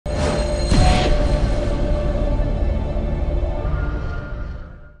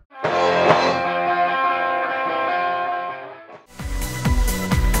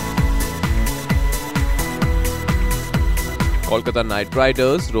Kolkata Knight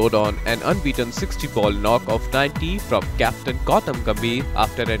Riders rode on an unbeaten 60-ball knock of 90 from captain Gambhir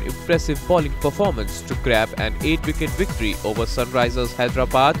after an impressive bowling performance to grab an 8-wicket victory over Sunrisers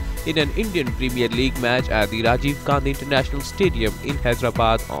Hyderabad in an Indian Premier League match at the Rajiv Gandhi International Stadium in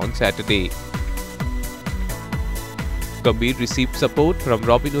Hyderabad on Saturday. Gambhir received support from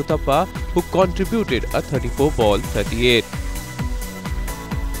Robin Uthappa, who contributed a 34-ball 38.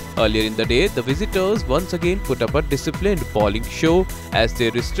 Earlier in the day, the visitors once again put up a disciplined bowling show as they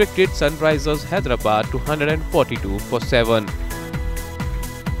restricted Sunrisers Hyderabad to 142 for 7.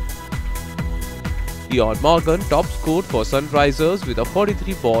 Ian Morgan top scored for Sunrisers with a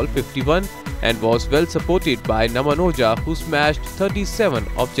 43-ball 51 and was well supported by Namanoja, who smashed 37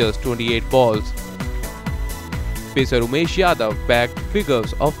 of just 28 balls. Pacer Umesh Yadav bagged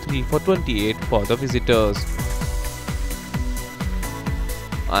figures of 3 for 28 for the visitors.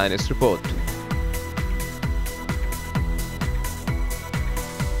 INS report.